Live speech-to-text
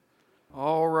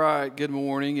right, good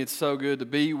morning. It's so good to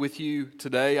be with you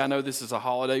today. I know this is a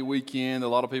holiday weekend. A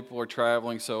lot of people are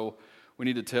traveling, so we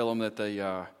need to tell them that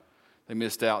they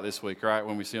missed out this week, right?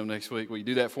 When we see them next week. Will you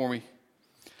do that for me?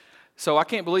 So I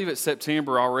can't believe it's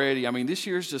September already. I mean, this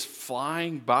year's just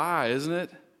flying by, isn't it?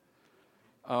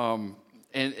 And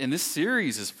this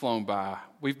series has flown by.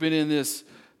 We've been in this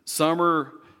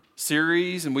summer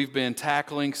series, and we've been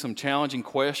tackling some challenging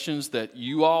questions that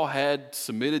you all had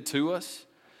submitted to us.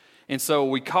 And so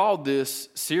we called this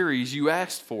series, You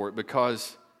Asked For It,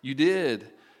 because you did.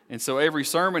 And so every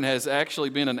sermon has actually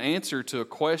been an answer to a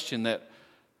question that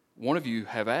one of you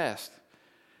have asked.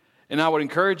 And I would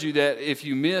encourage you that if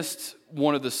you missed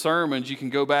one of the sermons, you can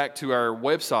go back to our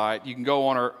website. You can go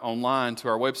online to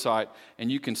our website,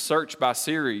 and you can search by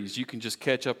series. You can just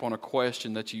catch up on a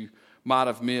question that you might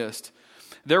have missed.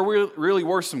 There really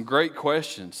were some great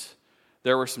questions.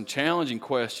 There were some challenging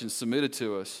questions submitted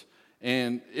to us.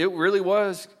 And it really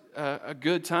was a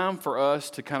good time for us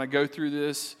to kind of go through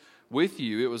this with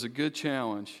you. It was a good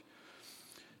challenge.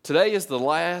 Today is the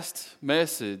last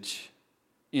message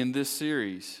in this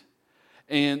series.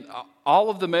 And all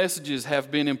of the messages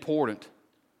have been important.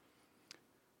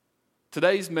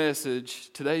 Today's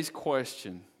message, today's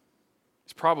question,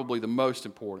 is probably the most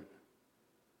important.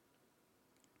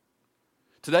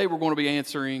 Today we're going to be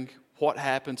answering what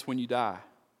happens when you die.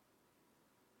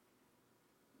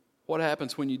 What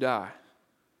happens when you die?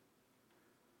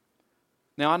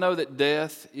 Now, I know that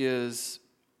death it's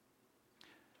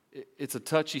a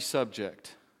touchy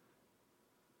subject.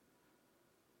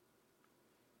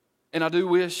 And I do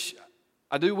wish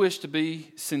to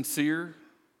be sincere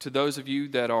to those of you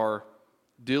that are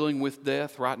dealing with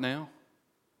death right now,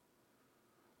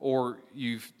 or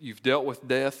you've dealt with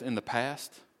death in the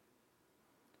past.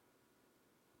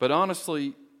 But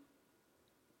honestly,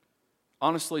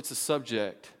 it's a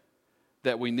subject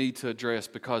that we need to address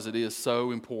because it is so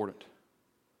important.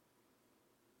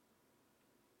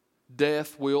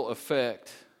 Death will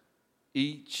affect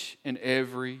each and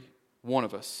every one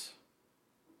of us.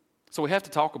 So we have to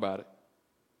talk about it.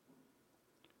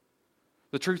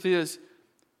 The truth is,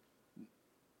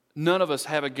 none of us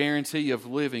have a guarantee of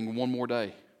living one more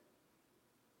day.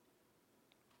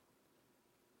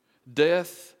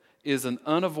 Death is an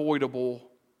unavoidable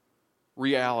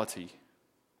reality.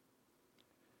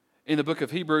 In the book of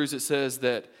Hebrews, it says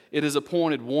that it is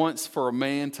appointed once for a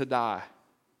man to die.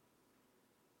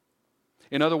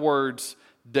 In other words,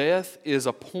 death is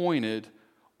appointed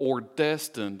or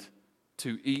destined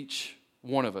to each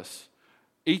one of us.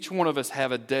 Each one of us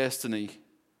have a destiny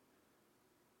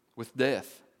with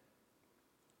death.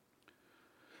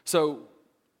 So,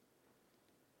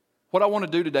 what I want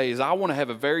to do today is I want to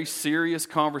have a very serious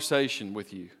conversation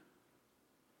with you.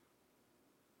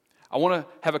 I want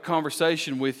to have a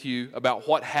conversation with you about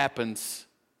what happens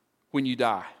when you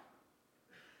die.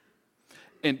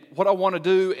 And what I want to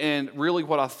do, and really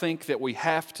what I think that we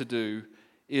have to do,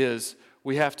 is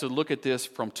we have to look at this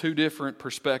from two different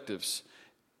perspectives.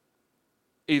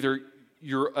 Either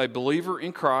you're a believer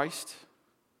in Christ,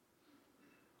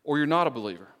 or you're not a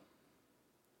believer.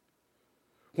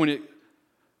 When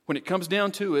it comes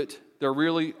down to it, there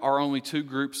really are only two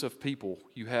groups of people.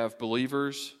 You have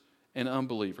believers and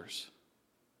unbelievers.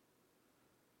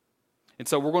 And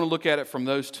so we're going to look at it from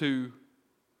those two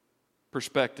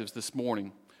perspectives this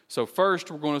morning. So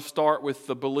first, we're going to start with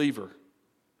the believer.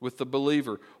 With the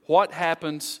believer. What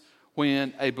happens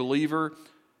when a believer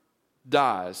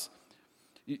dies?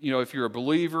 You know, if you're a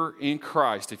believer in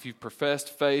Christ, if you've professed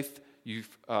faith,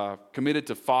 you've committed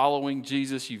to following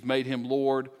Jesus, you've made Him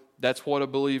Lord, that's what a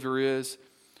believer is.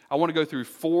 I want to go through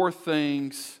four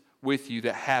things with you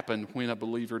that happen when a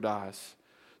believer dies.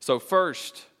 So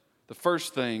first, the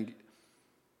first thing,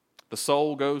 the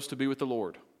soul goes to be with the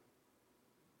Lord.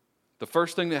 The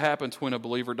first thing that happens when a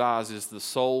believer dies is the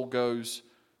soul goes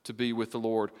to be with the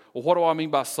Lord. Well, what do I mean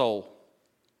by soul?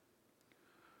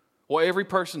 Well, every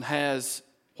person has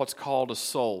what's called a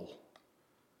soul.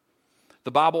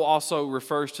 The Bible also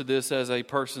refers to this as a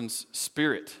person's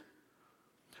spirit.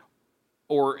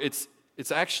 Or it's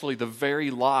actually the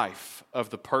very life of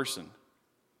the person.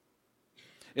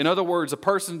 In other words, a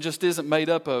person just isn't made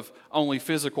up of only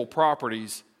physical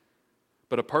properties,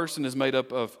 but a person is made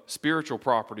up of spiritual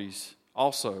properties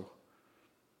also.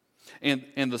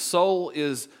 And the soul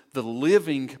is the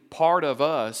living part of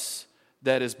us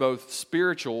that is both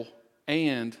spiritual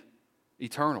and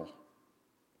eternal.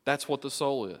 That's what the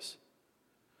soul is.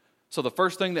 So the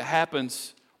first thing that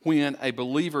happens when a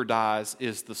believer dies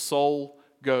is the soul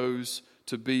goes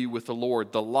to be with the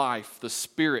Lord. The life, the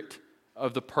spirit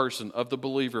of the person, of the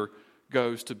believer,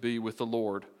 goes to be with the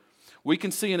Lord. We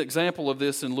can see an example of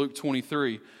this in Luke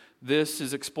 23. This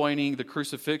is explaining the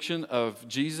crucifixion of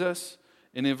Jesus.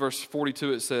 And in verse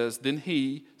 42 it says, "Then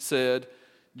he said,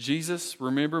 'Jesus,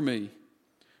 remember me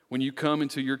when you come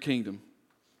into your kingdom.'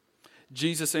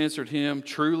 Jesus answered him,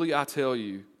 'Truly I tell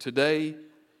you, today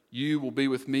you will be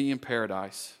with me in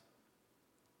paradise.'"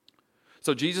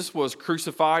 So Jesus was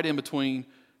crucified in between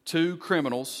two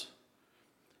criminals,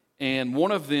 and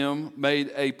one of them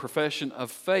made a profession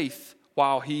of faith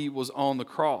while he was on the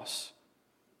cross.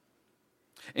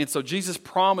 And so Jesus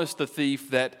promised the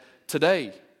thief that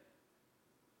today,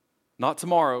 not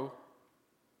tomorrow,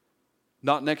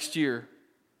 not next year,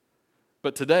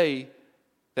 but today,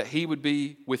 that he would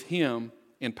be with him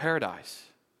in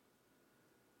paradise.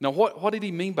 Now, what did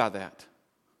he mean by that?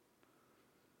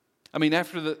 I mean,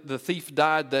 after the thief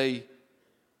died, they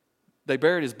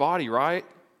buried his body, right?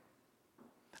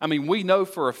 I mean, we know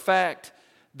for a fact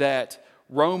that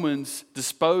Romans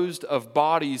disposed of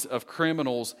bodies of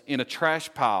criminals in a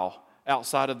trash pile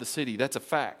outside of the city. That's a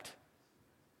fact.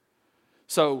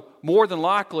 So, more than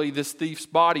likely, this thief's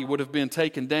body would have been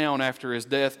taken down after his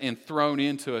death and thrown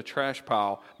into a trash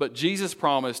pile. But Jesus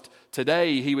promised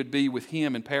today he would be with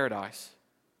him in paradise.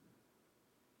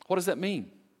 What does that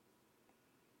mean?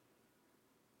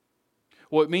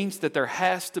 Well, it means that there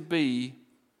has to be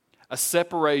a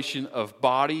separation of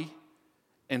body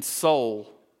and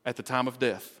soul at the time of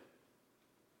death.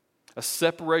 A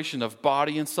separation of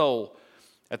body and soul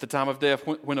at the time of death.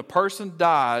 When a person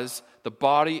dies, the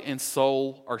body and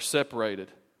soul are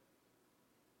separated.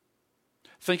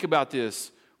 Think about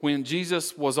this. When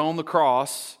Jesus was on the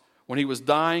cross, when he was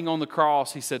dying on the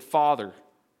cross, he said, "Father,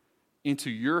 into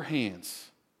your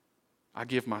hands I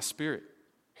give my spirit."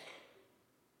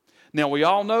 Now, we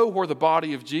all know where the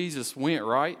body of Jesus went,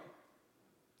 right?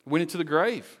 It went into the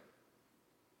grave.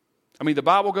 I mean, the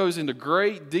Bible goes into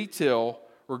great detail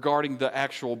regarding the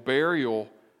actual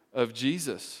burial of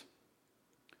Jesus.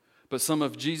 But some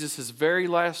of Jesus' very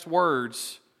last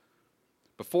words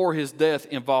before his death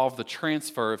involved the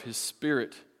transfer of his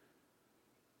spirit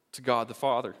to God the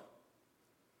Father.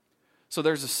 So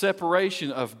there's a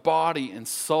separation of body and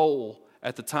soul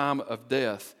at the time of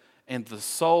death. And the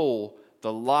soul,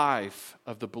 the life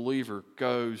of the believer,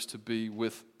 goes to be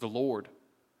with the Lord.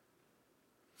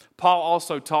 Paul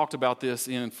also talked about this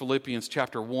in Philippians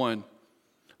chapter 1.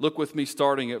 Look with me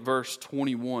starting at verse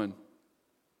 21.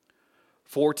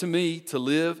 "For to me to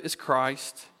live is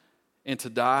Christ, and to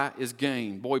die is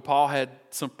gain." Boy, Paul had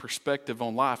some perspective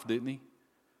on life, didn't he?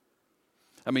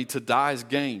 I mean, to die is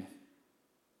gain.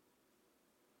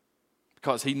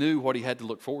 Because he knew what he had to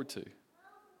look forward to.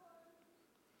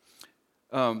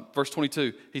 Verse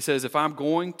 22, he says, "If I'm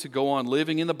going to go on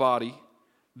living in the body,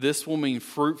 this will mean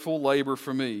fruitful labor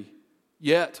for me.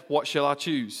 Yet, what shall I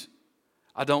choose?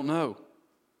 I don't know.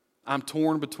 I'm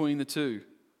torn between the two.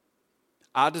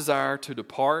 I desire to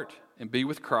depart and be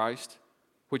with Christ,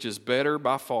 which is better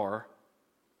by far,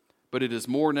 but it is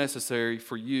more necessary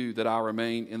for you that I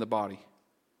remain in the body."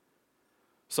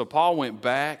 So Paul went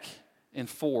back and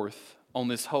forth on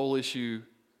this whole issue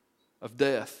of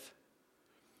death.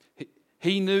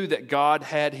 He knew that God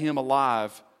had him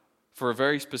alive for a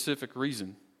very specific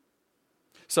reason.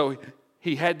 So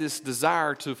he had this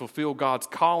desire to fulfill God's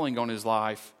calling on his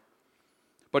life,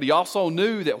 but he also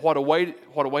knew that what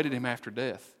awaited him after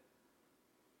death.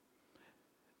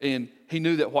 And he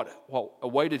knew that what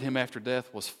awaited him after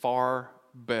death was far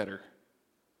better.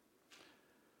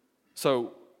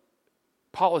 So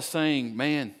Paul is saying,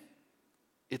 man,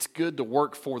 it's good to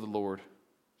work for the Lord.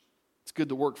 It's good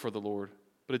to work for the Lord,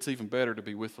 but it's even better to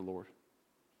be with the Lord.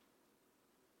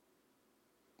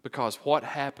 Because what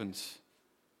happens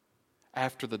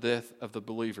after the death of the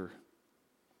believer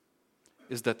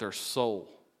is that their soul,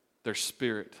 their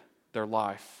spirit, their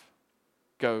life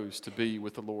goes to be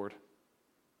with the Lord.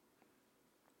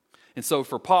 And so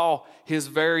for Paul, his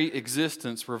very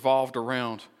existence revolved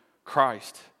around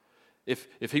Christ.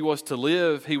 If he was to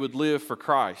live, he would live for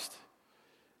Christ.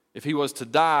 If he was to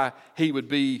die, he would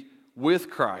be with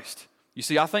Christ. You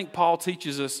see, I think Paul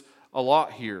teaches us a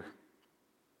lot here.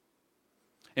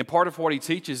 And part of what he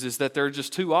teaches is that there are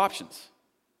just two options.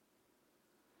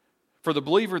 For the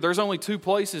believer, there's only two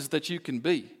places that you can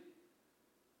be.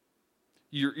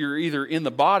 You're either in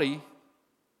the body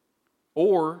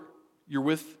or you're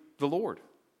with the Lord.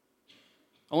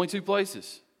 Only two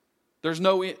places. There's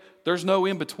no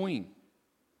in between.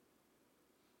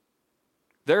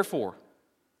 Therefore,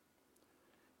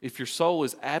 if your soul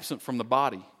is absent from the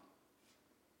body,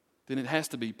 then it has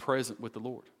to be present with the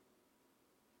Lord.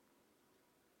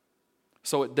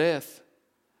 So at death,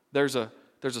 there's a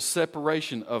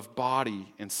separation of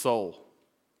body and soul.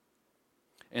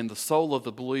 And the soul of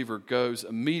the believer goes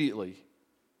immediately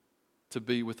to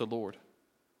be with the Lord.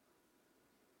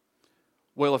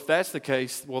 Well, if that's the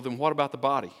case, well, then what about the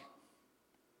body?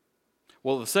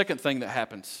 Well, the second thing that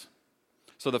happens.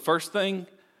 So the first thing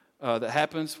that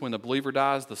happens when the believer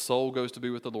dies, the soul goes to be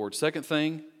with the Lord. Second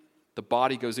thing, the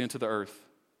body goes into the earth.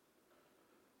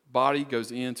 Body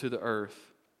goes into the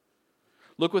earth.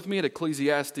 Look with me at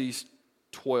Ecclesiastes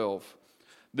 12.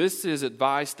 This is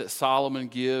advice that Solomon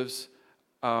gives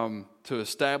to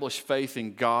establish faith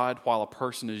in God while a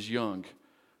person is young.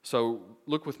 So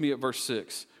look with me at verse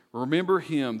 6. Remember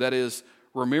him, that is,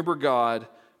 remember God,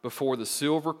 before the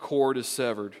silver cord is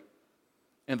severed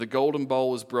and the golden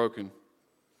bowl is broken,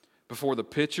 before the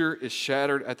pitcher is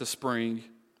shattered at the spring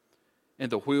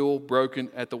and the wheel broken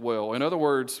at the well. In other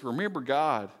words, remember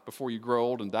God before you grow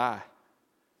old and die.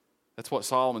 That's what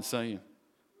Solomon's saying.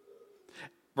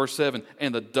 Verse 7,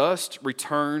 and the dust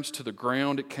returns to the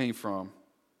ground it came from,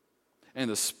 and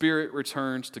the spirit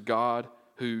returns to God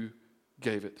who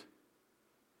gave it.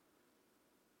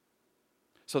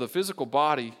 So the physical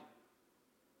body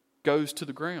goes to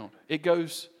the ground. It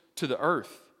goes to the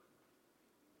earth.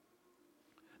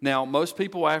 Now, most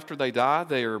people after they die,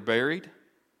 they are buried.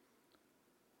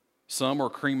 Some are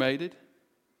cremated.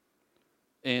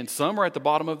 And some are at the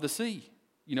bottom of the sea.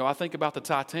 You know, I think about the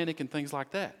Titanic and things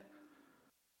like that.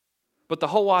 But the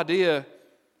whole idea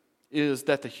is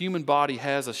that the human body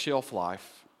has a shelf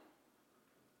life.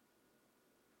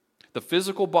 The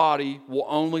physical body will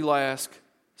only last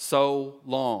so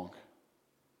long.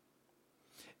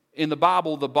 In the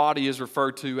Bible, the body is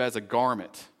referred to as a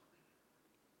garment,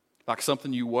 like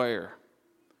something you wear.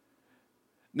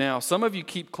 Now, some of you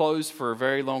keep clothes for a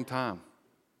very long time.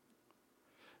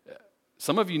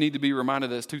 Some of you need to be reminded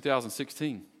that it's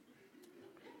 2016,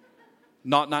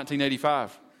 not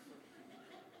 1985.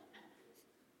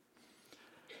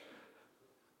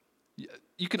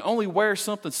 You can only wear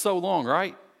something so long,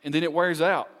 right? And then it wears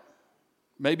out.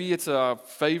 Maybe it's a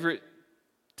favorite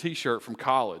t-shirt from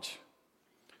college.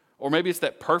 Or maybe it's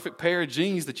that perfect pair of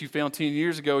jeans that you found 10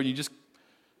 years ago and you just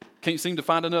can't seem to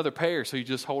find another pair, so you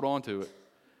just hold on to it.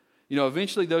 You know,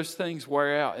 eventually those things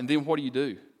wear out, and then what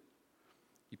do?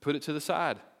 You put it to the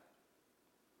side.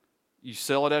 You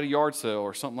sell it at a yard sale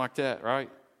or something like that, right?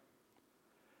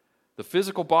 The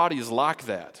physical body is like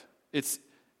that. It's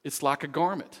like a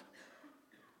garment.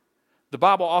 The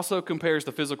Bible also compares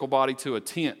the physical body to a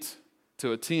tent.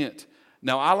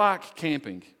 Now, I like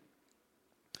camping.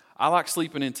 I like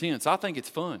sleeping in tents. I think it's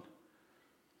fun.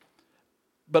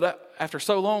 But after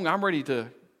so long, I'm ready to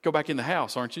go back in the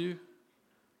house, aren't you?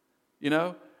 You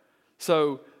know?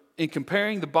 So, in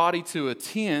comparing the body to a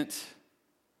tent,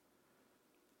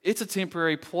 it's a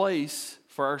temporary place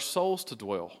for our souls to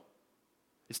dwell.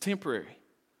 It's temporary.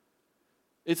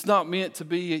 It's not meant to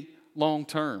be long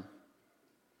term.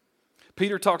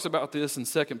 Peter talks about this in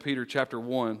 2 Peter chapter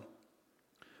 1,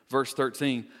 verse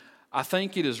 13. I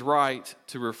think it is right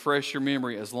to refresh your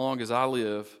memory as long as I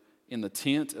live in the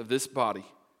tent of this body,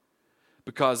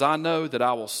 because I know that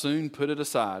I will soon put it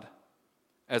aside,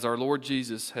 as our Lord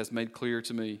Jesus has made clear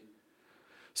to me.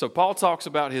 So Paul talks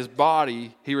about his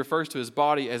body. He refers to his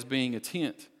body as being a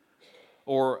tent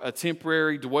or a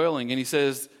temporary dwelling. And he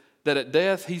says that at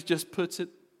death, he just puts it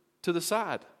to the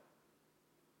side.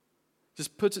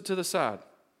 Just puts it to the side.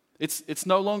 It's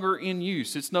no longer in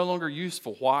use. It's no longer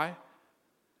useful. Why?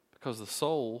 Because the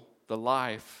soul, the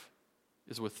life,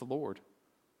 is with the Lord.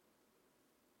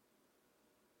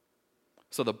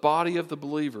 So the body of the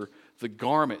believer, the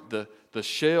garment, the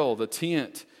shell, the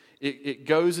tent, it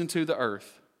goes into the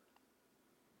earth.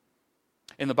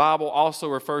 And the Bible also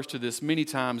refers to this many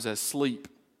times as sleep,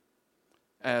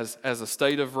 as a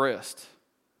state of rest.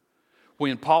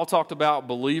 When Paul talked about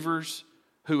believers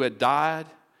who had died,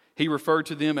 he referred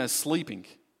to them as sleeping.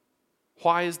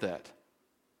 Why is that?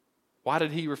 Why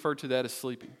did he refer to that as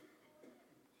sleeping?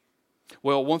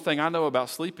 Well, one thing I know about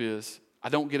sleep is I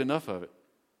don't get enough of it.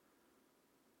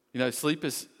 You know, sleep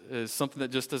is something that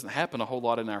just doesn't happen a whole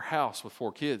lot in our house with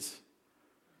 4 kids.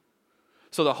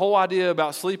 So the whole idea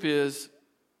about sleep is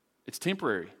it's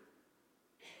temporary.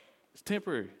 It's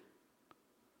temporary.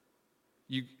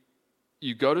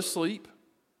 You go to sleep,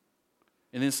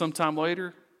 and then sometime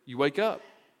later, you wake up,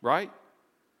 right?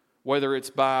 Whether it's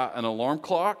by an alarm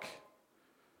clock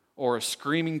or a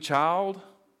screaming child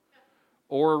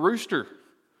or a rooster.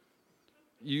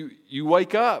 You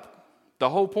wake up. The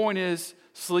whole point is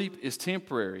sleep is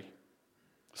temporary.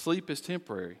 Sleep is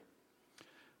temporary.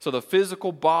 So the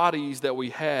physical bodies that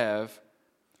we have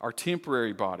are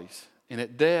temporary bodies. And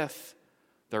at death,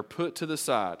 they're put to the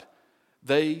side.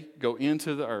 They go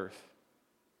into the earth.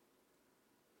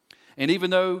 And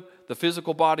even though the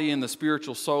physical body and the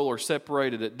spiritual soul are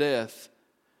separated at death,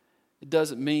 it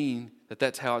doesn't mean that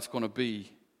that's how it's going to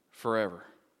be forever.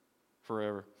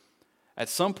 Forever. At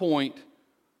some point,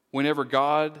 whenever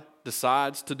God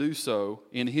decides to do so,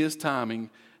 in His timing,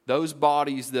 those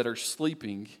bodies that are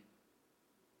sleeping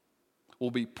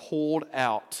will be pulled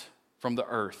out from the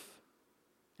earth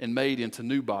and made into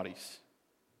new bodies.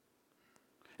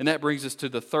 And that brings us to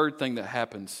the third thing that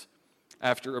happens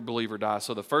after a believer dies.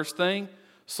 So the first thing,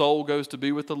 soul goes to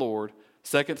be with the Lord.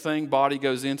 Second thing, body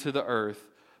goes into the earth.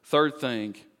 Third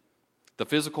thing, the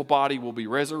physical body will be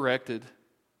resurrected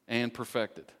and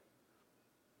perfected.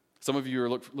 Some of you are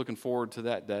looking forward to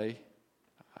that day.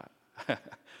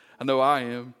 I know I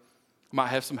am. I might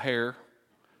have some hair.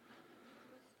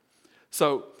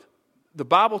 So the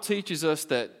Bible teaches us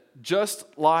that just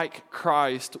like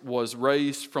Christ was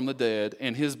raised from the dead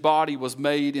and His body was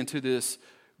made into this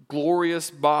glorious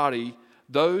body,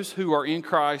 those who are in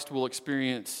Christ will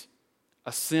experience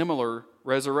a similar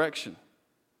resurrection.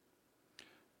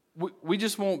 We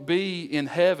just won't be in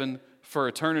heaven for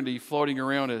eternity floating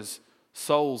around as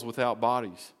souls without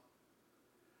bodies.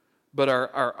 But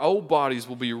our old bodies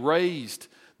will be raised,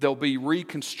 they'll be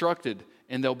reconstructed,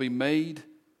 and they'll be made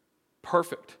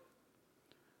perfect.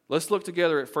 Let's look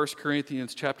together at 1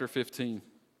 Corinthians chapter 15,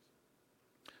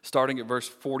 starting at verse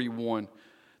 41.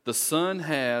 The sun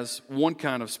has one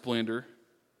kind of splendor,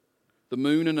 the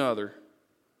moon another,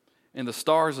 and the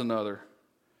stars another.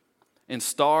 And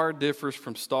star differs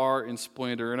from star in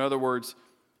splendor. In other words,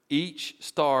 each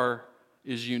star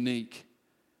is unique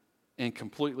and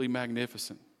completely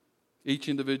magnificent. Each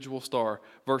individual star.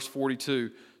 Verse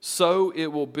 42, so it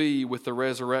will be with the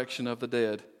resurrection of the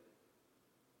dead.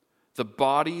 The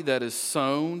body that is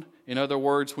sown, in other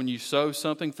words, when you sow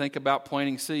something, think about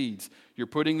planting seeds. You're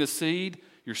putting the seed,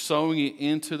 you're sowing it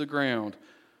into the ground.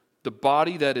 The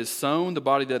body that is sown, the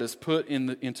body that is put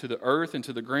into the earth,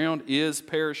 into the ground, is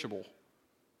perishable.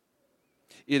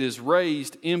 It is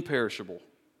raised imperishable.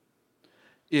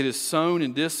 It is sown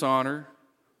in dishonor.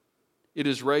 It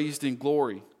is raised in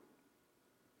glory.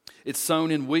 It's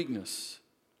sown in weakness.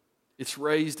 It's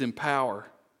raised in power.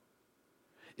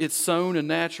 It's sown a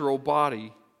natural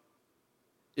body.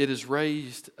 It is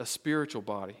raised a spiritual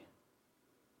body.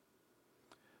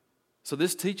 So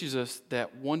this teaches us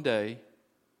that one day,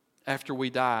 after we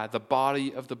die, the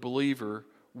body of the believer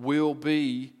will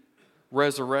be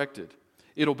resurrected.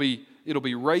 It'll be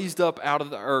raised up out of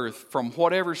the earth from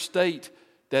whatever state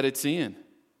that it's in.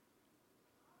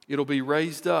 It'll be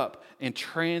raised up and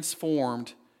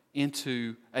transformed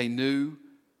into a new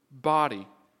body.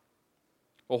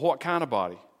 Well, what kind of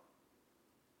body?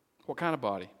 What kind of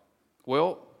body?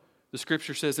 Well, the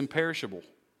scripture says imperishable. It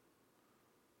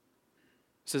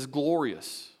says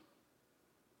glorious,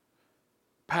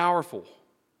 powerful,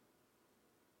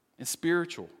 and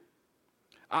spiritual.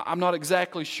 I'm not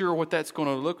exactly sure what that's going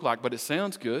to look like, but it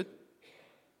sounds good.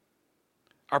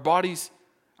 Our bodies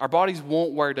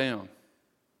won't wear down.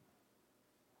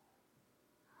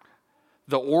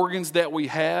 The organs that we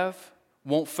have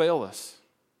won't fail us.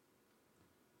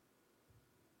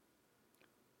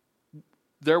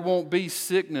 There won't be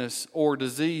sickness or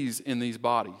disease in these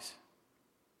bodies.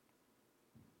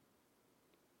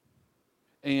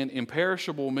 And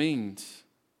imperishable means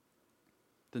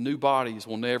the new bodies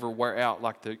will never wear out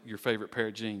like your favorite pair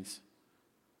of jeans.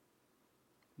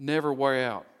 Never wear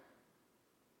out.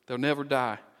 They'll never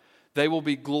die. They will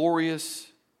be glorious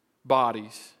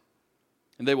bodies,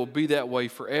 and they will be that way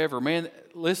forever. Man,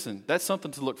 listen, that's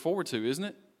something to look forward to, isn't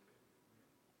it?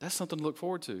 That's something to look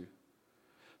forward to.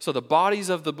 So the bodies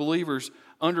of the believers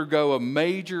undergo a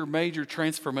major, major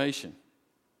transformation.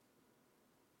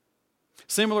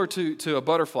 Similar to a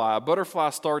butterfly. A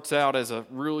butterfly starts out as a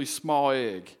really small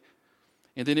egg,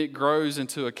 and then it grows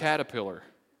into a caterpillar.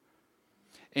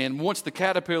 And once the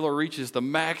caterpillar reaches the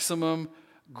maximum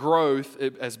growth,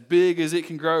 as big as it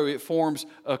can grow, it forms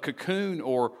a cocoon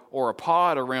or a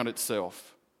pod around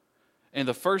itself. And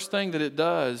the first thing that it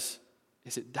does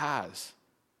is it dies.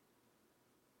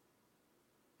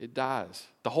 It dies.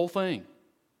 The whole thing.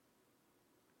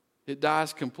 It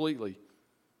dies completely.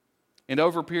 And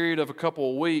over a period of a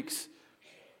couple of weeks,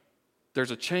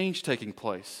 there's a change taking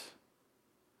place.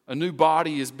 A new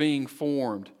body is being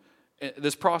formed.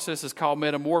 This process is called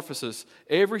metamorphosis.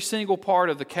 Every single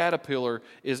part of the caterpillar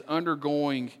is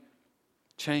undergoing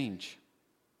change.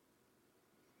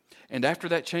 And after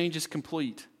that change is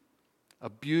complete, a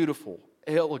beautiful,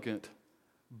 elegant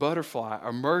butterfly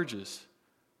emerges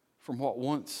from what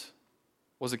once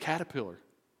was a caterpillar.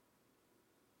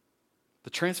 The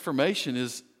transformation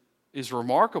is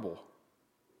remarkable.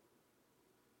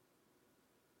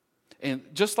 And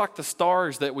just like the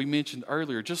stars that we mentioned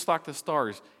earlier, just like the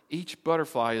stars, each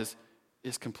butterfly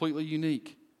is completely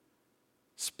unique,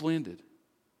 splendid,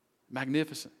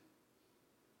 magnificent.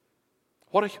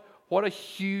 What a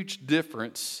huge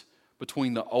difference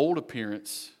between the old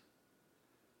appearance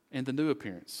and the new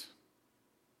appearance.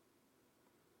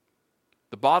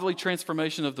 The bodily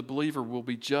transformation of the believer will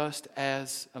be just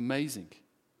as amazing.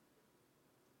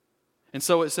 And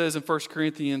so it says in 1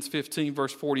 Corinthians 15,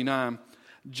 verse 49,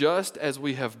 just as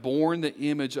we have borne the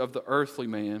image of the earthly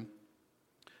man,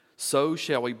 so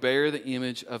shall we bear the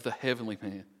image of the heavenly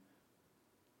man.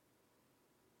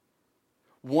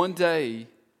 One day,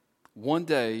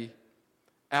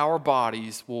 our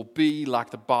bodies will be like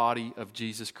the body of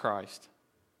Jesus Christ.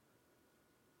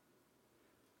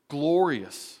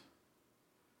 Glorious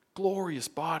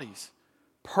bodies,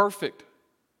 perfect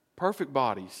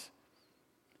bodies,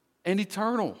 and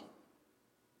eternal.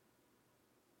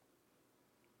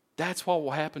 That's what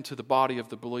will happen to the body of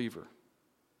the believer.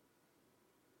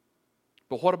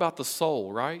 But what about the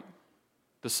soul, right?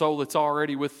 The soul that's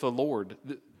already with the Lord.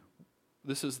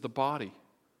 This is the body.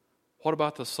 What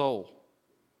about the soul?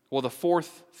 Well, the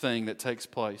fourth thing that takes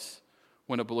place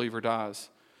when a believer dies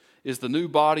is the new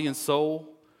body and soul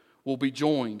will be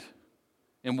joined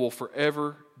and will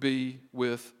forever be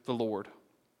with the Lord.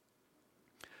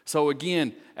 So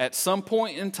again, at some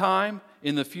point in time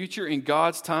in the future, in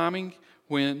God's timing,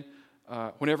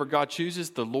 whenever God chooses,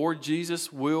 the Lord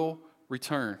Jesus will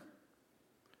return.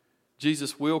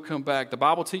 Jesus will come back. The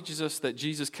Bible teaches us that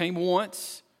Jesus came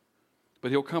once, but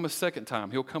he'll come a second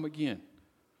time. He'll come again.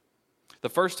 The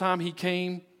first time he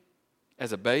came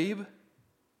as a babe.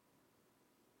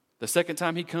 The second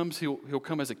time he comes, he'll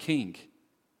come as a king.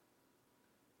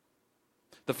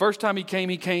 The first time he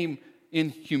came in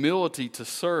humility to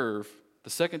serve.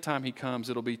 The second time he comes,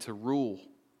 it'll be to rule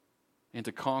and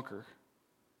to conquer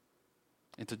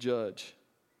and to judge.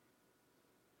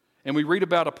 And we read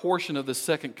about a portion of the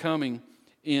second coming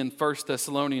in 1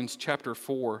 Thessalonians chapter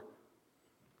 4,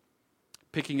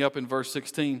 picking up in verse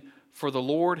 16. For the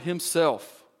Lord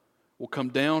himself will come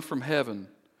down from heaven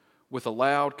with a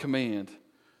loud command,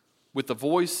 with the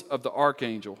voice of the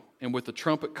archangel, and with the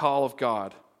trumpet call of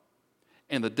God.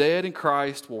 And the dead in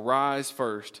Christ will rise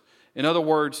first. In other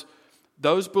words,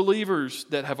 those believers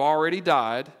that have already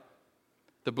died,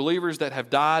 the believers that have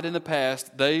died in the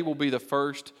past, they will be the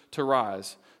first to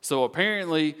rise. So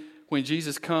apparently, when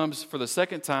Jesus comes for the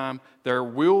second time, there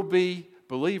will be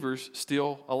believers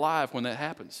still alive when that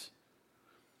happens.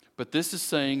 But this is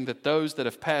saying that those that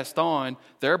have passed on,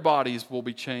 their bodies will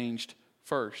be changed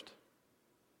first.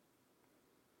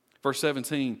 Verse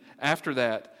 17, after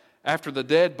that, after the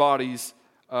dead bodies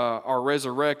are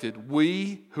resurrected,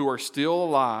 we who are still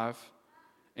alive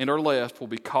and are left will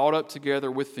be caught up together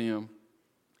with them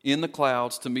in the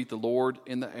clouds to meet the Lord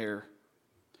in the air.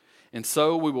 And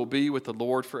so we will be with the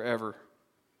Lord forever.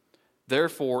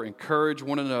 Therefore, encourage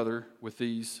one another with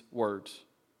these words.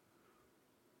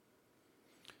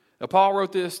 Now, Paul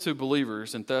wrote this to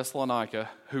believers in Thessalonica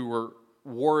who were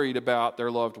worried about their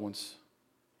loved ones.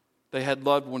 They had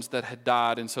loved ones that had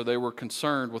died, and so they were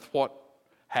concerned with what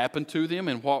happened to them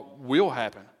and what will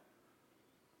happen.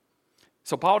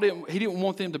 So Paul didn't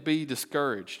want them to be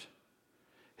discouraged.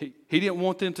 He didn't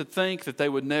want them to think that they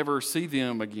would never see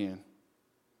them again.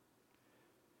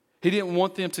 He didn't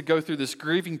want them to go through this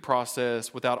grieving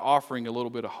process without offering a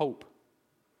little bit of hope.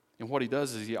 And what he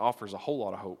does is he offers a whole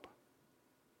lot of hope.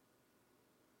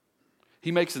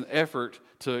 He makes an effort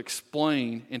to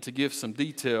explain and to give some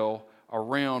detail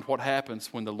around what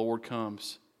happens when the Lord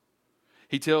comes.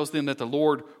 He tells them that the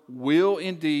Lord will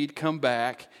indeed come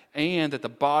back and that the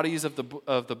bodies of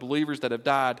the believers that have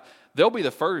died, they'll be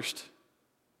the first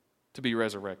to be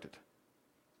resurrected.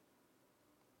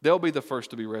 They'll be the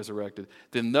first to be resurrected.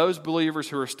 Then those believers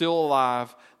who are still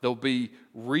alive, they'll be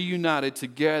reunited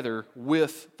together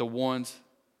with the ones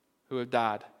who have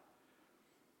died.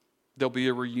 There'll be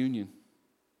a reunion.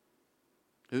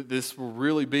 This will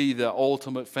really be the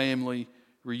ultimate family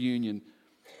reunion.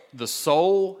 The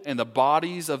soul and the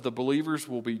bodies of the believers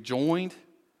will be joined,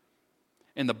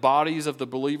 and the bodies of the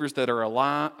believers that are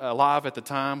alive at the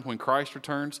time when Christ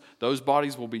returns, those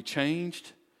bodies will be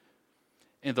changed.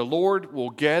 And the Lord will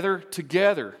gather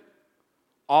together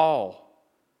all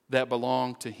that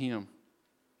belong to Him.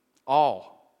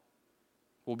 All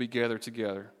will be gathered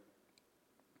together.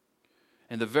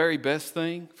 And the very best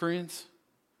thing, friends,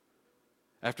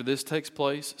 after this takes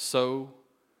place, so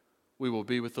we will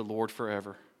be with the Lord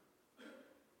forever.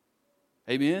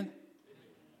 Amen?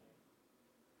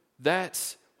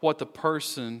 That's what the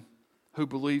person who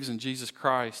believes in Jesus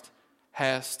Christ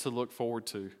has to look forward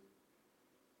to.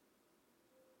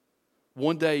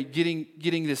 One day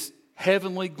getting this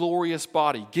heavenly glorious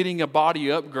body, getting a body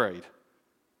upgrade.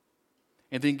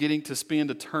 and then getting to spend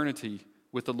eternity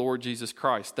with the Lord Jesus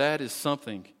Christ. That's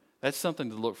something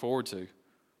to look forward to.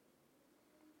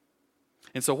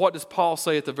 And so what does Paul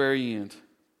say at the very end?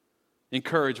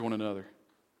 Encourage one another.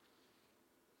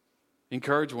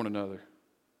 Encourage one another.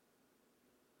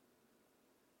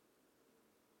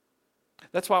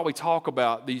 That's why we talk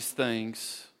about these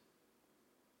things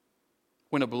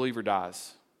when a believer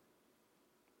dies.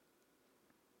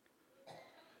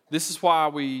 This is why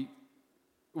we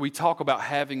talk about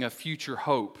having a future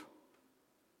hope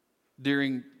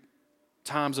during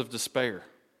times of despair.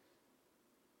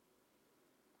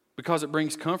 Because it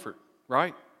brings comfort,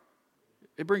 right?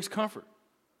 It brings comfort.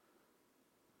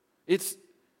 It's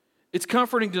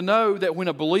comforting to know that when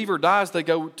a believer dies, they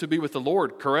go to be with the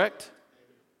Lord, correct?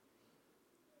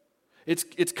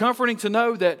 It's comforting to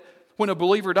know that when a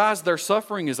believer dies, their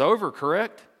suffering is over,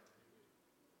 correct?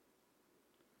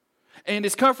 And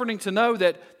it's comforting to know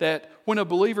that when a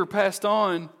believer passes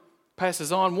on,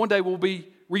 one day we'll be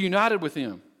reunited with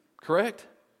him, correct?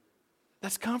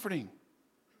 That's comforting.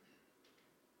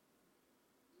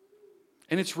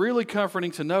 And it's really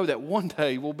comforting to know that one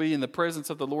day we'll be in the presence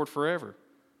of the Lord forever.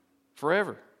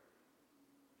 Forever.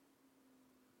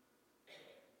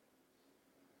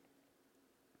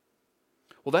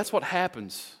 Well, that's what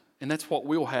happens, and that's what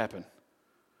will happen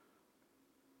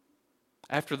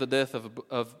after the death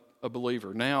of a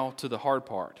believer. Now to the hard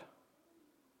part,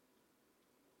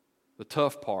 the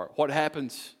tough part. What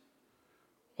happens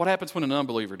when an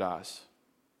unbeliever dies?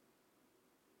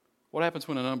 What happens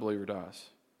when an unbeliever dies?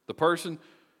 The person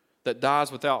that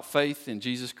dies without faith in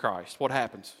Jesus Christ, what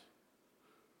happens?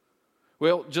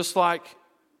 Well, just like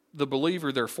the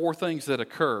believer, there are 4 things that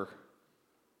occur,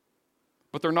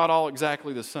 but they're not all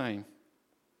exactly the same.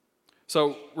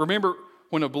 So remember,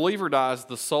 when a believer dies,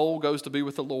 the soul goes to be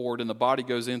with the Lord and the body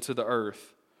goes into the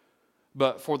earth.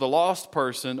 But for the lost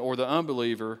person or the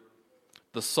unbeliever,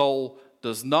 the soul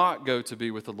does not go to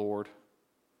be with the Lord,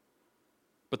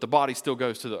 but the body still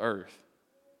goes to the earth,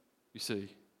 you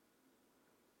see.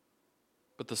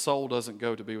 But the soul doesn't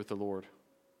go to be with the Lord.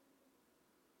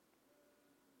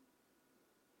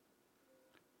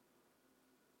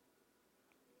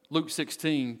 Luke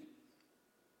 16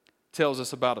 tells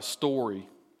us about a story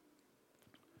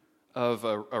of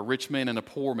a rich man and a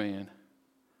poor man.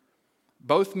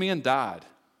 Both men died.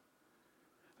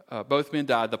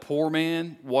 The poor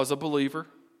man was a believer,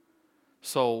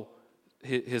 so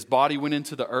his body went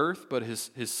into the earth, but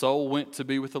his soul went to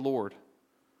be with the Lord.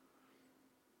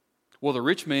 Well, the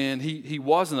rich man, he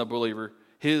wasn't a believer.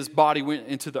 His body went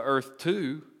into the earth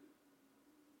too,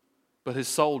 but his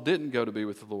soul didn't go to be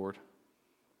with the Lord.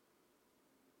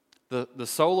 The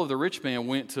soul of the rich man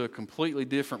went to a completely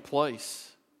different place.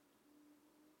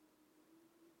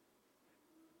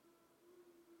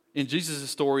 In Jesus'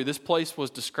 story, this place was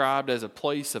described as a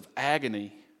place of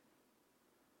agony,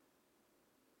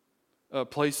 a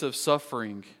place of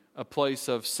suffering, a place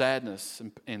of sadness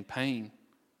and pain.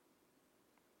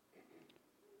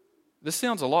 This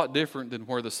sounds a lot different than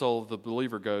where the soul of the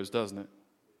believer goes, doesn't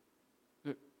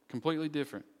it? Completely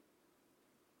different.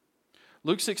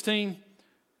 Luke 16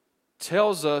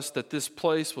 tells us that this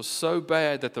place was so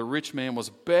bad that the rich man was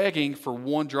begging for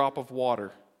one drop of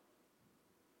water.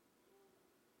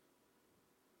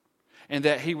 And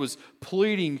that he was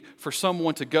pleading for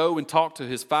someone to go and talk to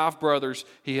his 5 brothers.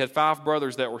 He had 5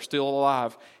 brothers that were still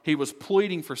alive. He was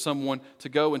pleading for someone to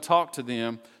go and talk to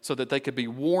them so that they could be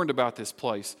warned about this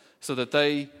place, so that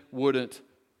they wouldn't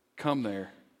come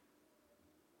there.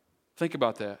 Think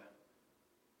about that.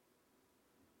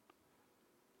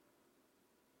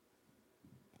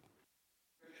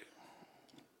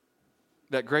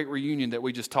 That great reunion that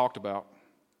we just talked about.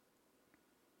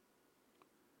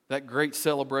 That great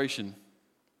celebration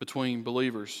between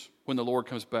believers when the Lord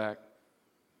comes back.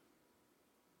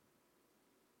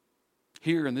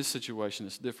 Here in this situation,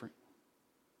 it's different.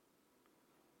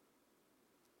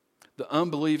 The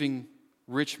unbelieving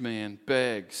rich man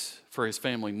begs for his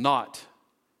family not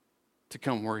to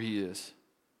come where he is.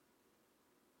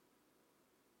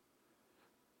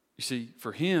 You see,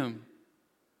 for him,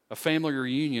 a family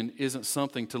reunion isn't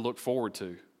something to look forward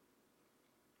to.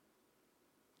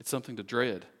 It's something to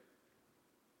dread.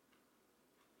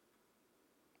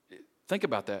 Think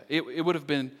about that. It would have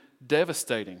been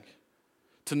devastating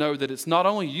to know that it's not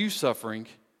only you suffering,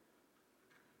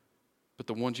 but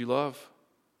the ones you love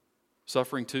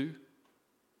suffering too.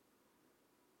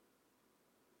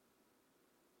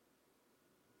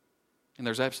 And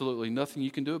there's absolutely nothing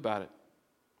you can do about it.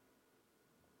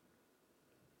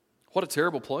 What a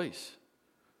terrible place.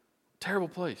 Terrible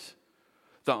place.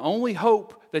 The only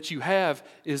hope that you have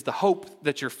is the hope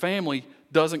that your family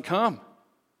doesn't come.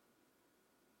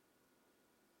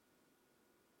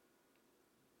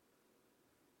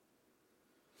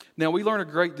 Now, we learn a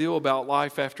great deal about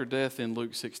life after death in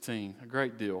Luke 16, a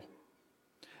great deal.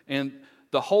 And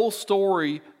the whole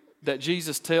story that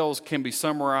Jesus tells can be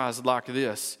summarized like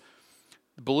this.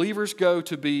 Believers go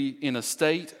to be in a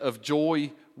state of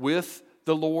joy with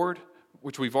the Lord,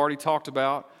 which we've already talked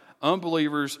about.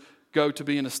 Unbelievers go to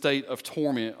be in a state of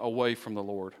torment away from the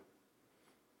Lord.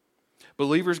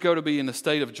 Believers go to be in a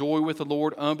state of joy with the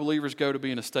Lord. Unbelievers go to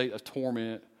be in a state of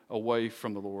torment away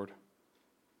from the Lord.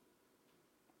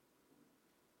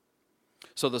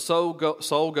 So the soul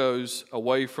goes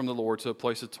away from the Lord to a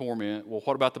place of torment. Well,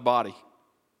 what about the body?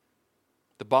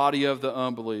 The body of the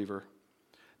unbeliever.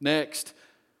 Next,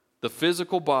 the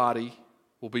physical body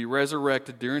will be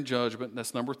resurrected during judgment.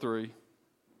 That's number 3.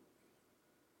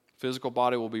 Physical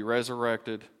body will be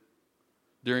resurrected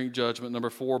during judgment. Number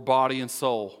 4, body and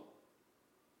soul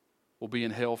will be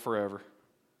in hell forever.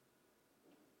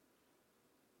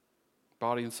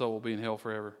 Body and soul will be in hell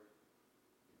forever.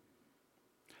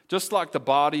 Just like the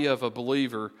body of a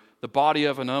believer, the body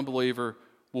of an unbeliever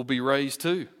will be raised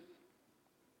too.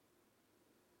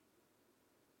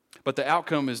 But the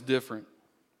outcome is different.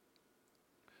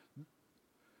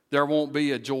 There won't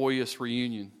be a joyous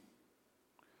reunion.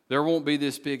 There won't be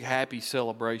this big happy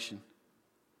celebration.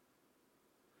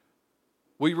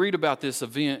 We read about this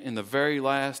event in the very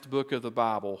last book of the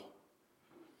Bible.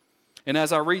 And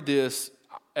as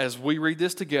we read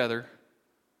this together,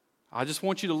 I just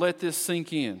want you to let this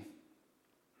sink in.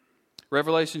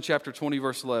 Revelation chapter 20,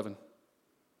 verse 11.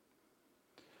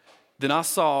 Then I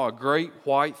saw a great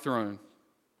white throne,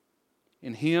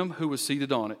 and him who was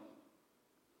seated on it.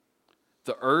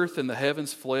 The earth and the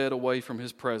heavens fled away from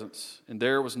his presence, and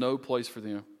there was no place for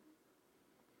them.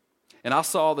 And I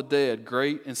saw the dead,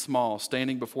 great and small,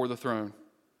 standing before the throne.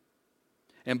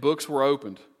 And books were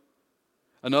opened.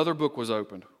 Another book was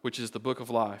opened, which is the book of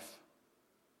life.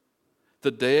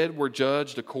 The dead were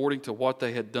judged according to what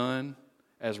they had done,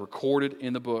 as recorded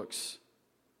in the books.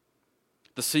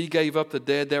 The sea gave up the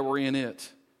dead that were in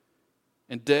it,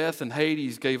 and death and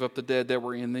Hades gave up the dead that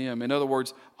were in them. In other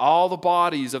words, all the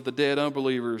bodies of the dead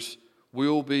unbelievers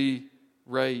will be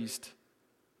raised.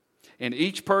 And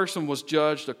each person was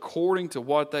judged according to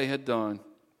what they had done.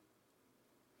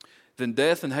 Then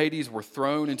death and Hades were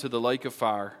thrown into the lake of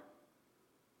fire.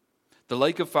 The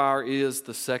lake of fire is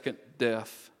the second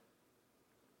death.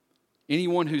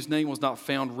 Anyone whose name was not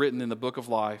found written in the book of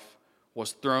life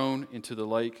was thrown into the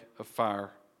lake of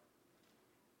fire.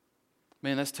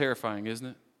 Man, that's terrifying, isn't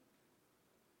it?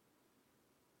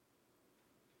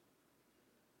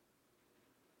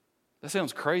 That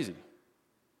sounds crazy.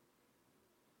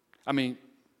 I mean,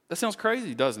 that sounds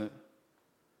crazy, doesn't it?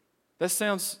 That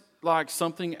sounds like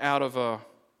something out of a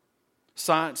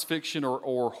science fiction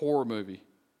or horror movie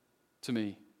to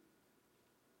me.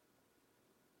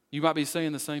 You might be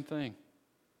saying the same thing.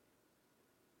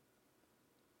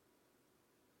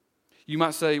 You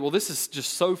might say, well, this is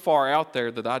just so far out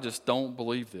there that I just don't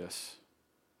believe this.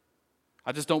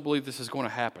 I just don't believe this is going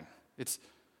to happen. It's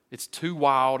too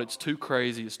wild, it's too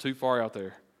crazy, it's too far out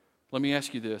there. Let me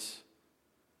ask you this.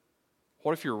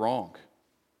 What if you're wrong?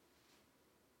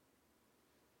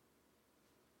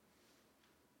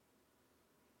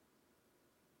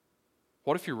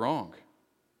 What if you're wrong?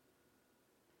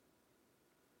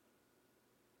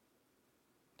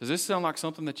 Does this sound like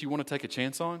something that you want to take a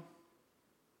chance on?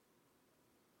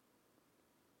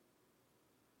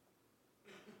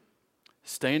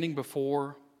 Standing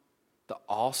before the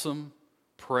awesome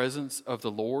presence of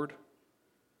the Lord,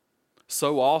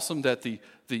 so awesome that the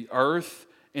earth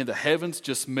and the heavens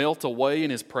just melt away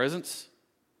in His presence.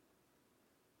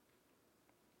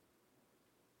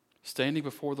 Standing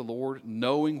before the Lord,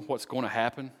 knowing what's going to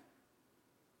happen.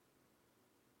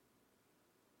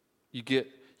 You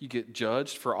get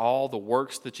judged for all the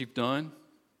works that you've done.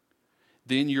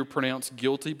 Then you're pronounced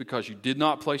guilty because you did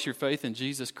not place your faith in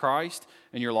Jesus Christ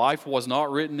and your life was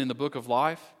not written in the book of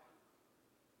life.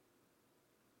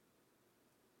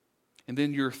 And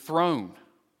then you're thrown,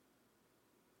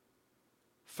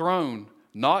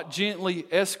 not gently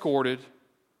escorted,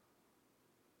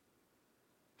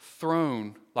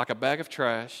 thrown like a bag of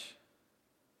trash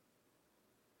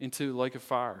into a lake of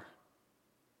fire.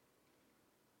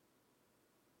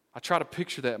 I try to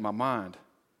picture that in my mind.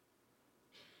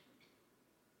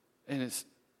 And it's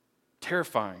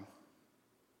terrifying.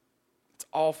 It's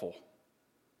awful.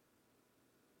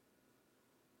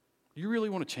 Do you really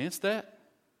want to chance that?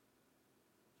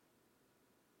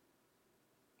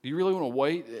 Do you really want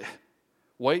to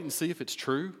wait and see if it's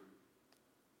true?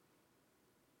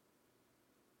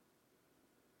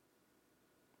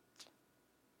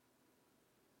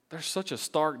 There's such a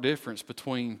stark difference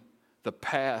between the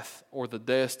path or the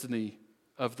destiny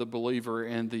of the believer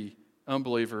and the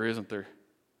unbeliever, isn't there?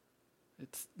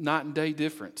 It's night and day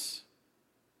difference.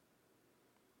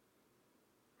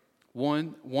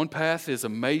 One path is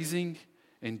amazing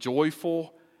and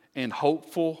joyful and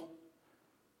hopeful.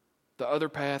 The other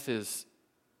path is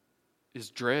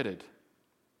dreaded,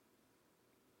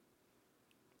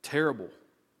 terrible,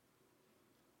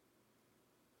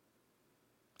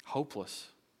 hopeless.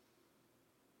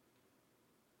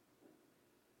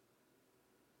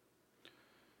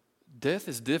 Death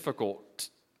is difficult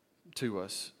to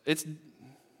us.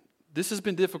 This has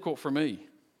been difficult for me.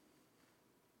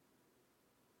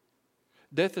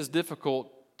 Death is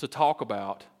difficult to talk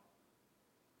about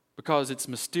because it's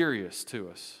mysterious to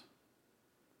us.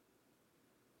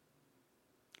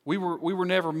 We were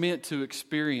never meant to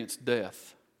experience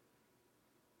death.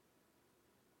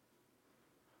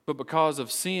 But because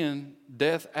of sin,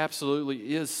 death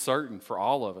absolutely is certain for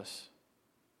all of us.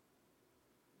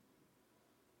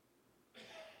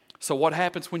 So what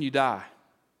happens when you die?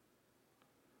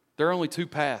 There are only two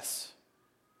paths.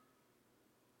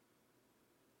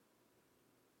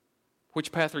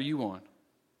 Which path are you on?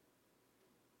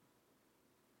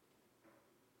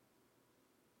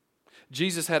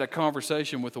 Jesus had a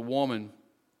conversation with a woman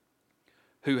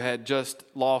who had just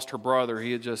lost her brother.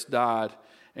 He had just died.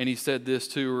 And he said this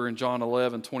to her in John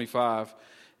 11:25.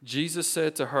 Jesus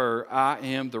said to her, I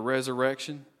am the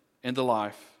resurrection and the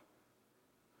life.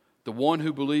 The one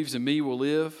who believes in me will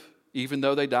live even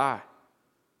though they die.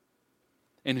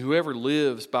 And whoever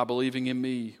lives by believing in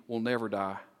me will never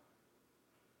die.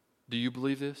 Do you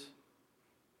believe this?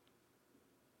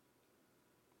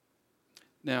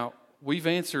 Now, we've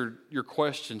answered your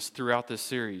questions throughout this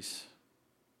series.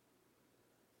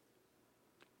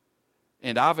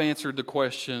 And I've answered the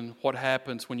question, what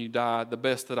happens when you die, the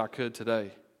best that I could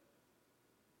today.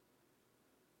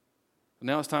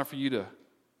 Now it's time for you to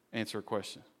answer a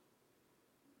question.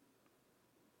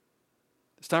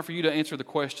 It's time for you to answer the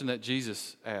question that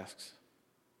Jesus asks.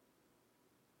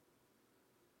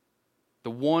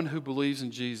 The one who believes in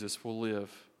Jesus will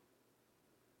live,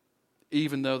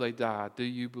 even though they die. Do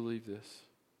you believe this?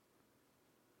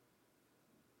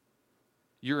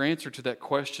 Your answer to that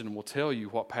question will tell you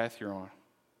what path you're on.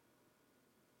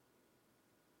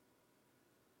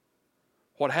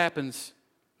 What happens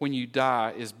when you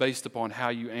die is based upon how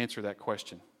you answer that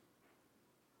question.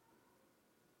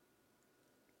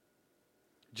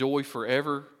 Joy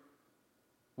forever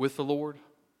with the Lord,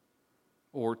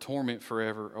 or torment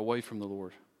forever away from the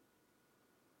Lord?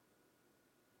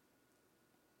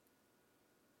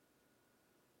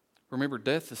 Remember,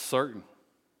 death is certain.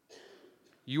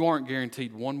 You aren't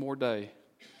guaranteed one more day.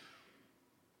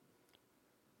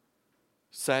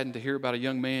 Saddened to hear about a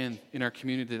young man in our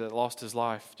community that lost his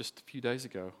life just a few days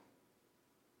ago.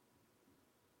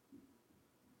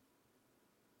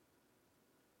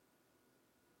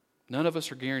 None of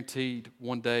us are guaranteed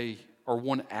one day or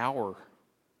 1 hour.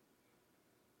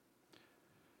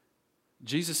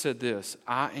 Jesus said this,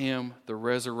 I am the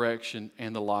resurrection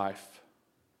and the life.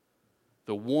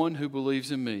 The one who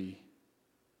believes in me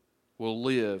will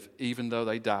live even though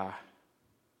they die.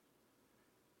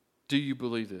 Do you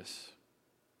believe this?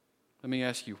 Let me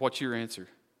ask you, what's your answer?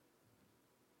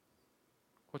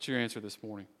 What's your answer this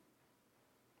morning?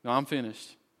 No, I'm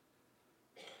finished.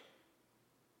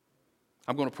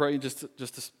 I'm going to pray in just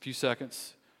a few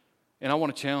seconds. And I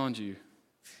want to challenge you.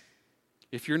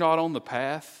 If you're not on the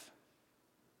path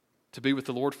to be with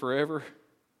the Lord forever,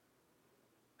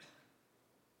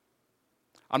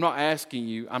 I'm not asking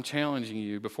you, I'm challenging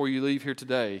you before you leave here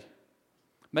today,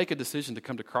 make a decision to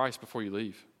come to Christ before you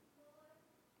leave.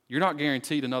 You're not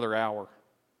guaranteed another hour.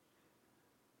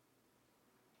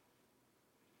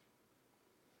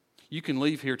 You can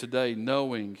leave here today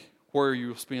knowing where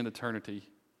you'll spend eternity.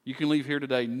 You can leave here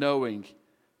today knowing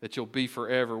that you'll be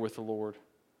forever with the Lord.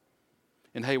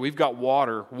 And hey, we've got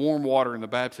water, warm water in the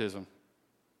baptism.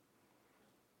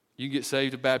 You can get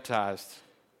saved and baptized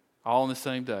all on the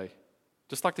same day.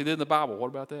 Just like they did in the Bible. What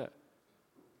about that?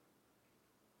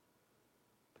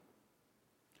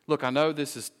 Look, I know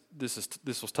this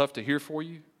was tough to hear for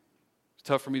you. It's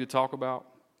tough for me to talk about.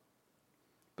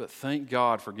 But thank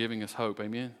God for giving us hope.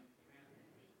 Amen?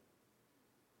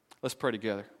 Let's pray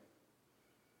together.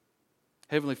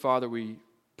 Heavenly Father, we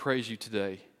praise you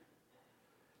today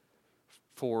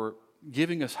for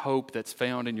giving us hope that's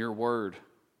found in your word.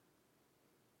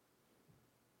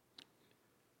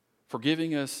 For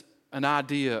giving us an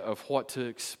idea of what to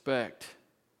expect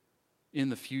in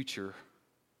the future.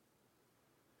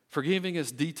 For giving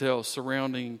us details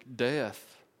surrounding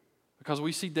death, because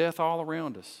we see death all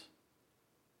around us.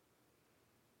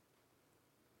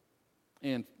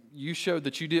 And you showed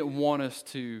that you didn't want us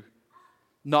to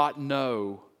not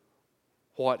know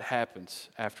what happens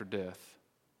after death.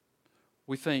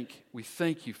 We thank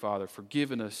you, Father, for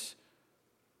giving us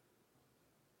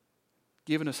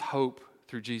hope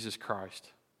through Jesus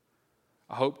Christ.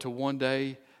 A hope to one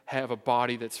day have a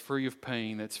body that's free of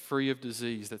pain, that's free of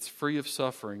disease, that's free of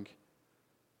suffering.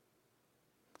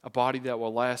 A body that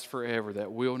will last forever,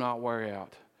 that will not wear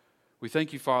out. We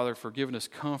thank you, Father, for giving us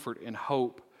comfort and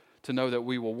hope to know that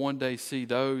we will one day see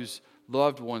those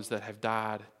loved ones that have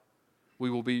died. We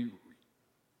will be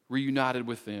reunited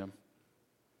with them.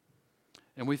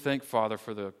 And we thank, Father,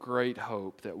 for the great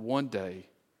hope that one day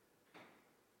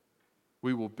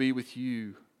we will be with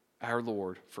you, our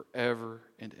Lord, forever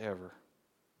and ever.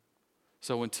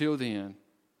 So until then,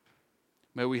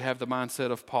 may we have the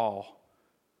mindset of Paul,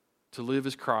 to live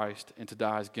as Christ and to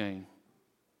die as gain.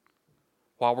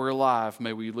 While we're alive,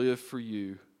 may we live for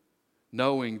you,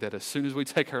 knowing that as soon as we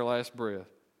take our last breath,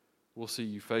 we'll see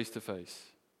you face to face.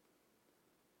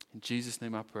 In Jesus'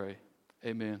 name I pray.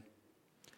 Amen.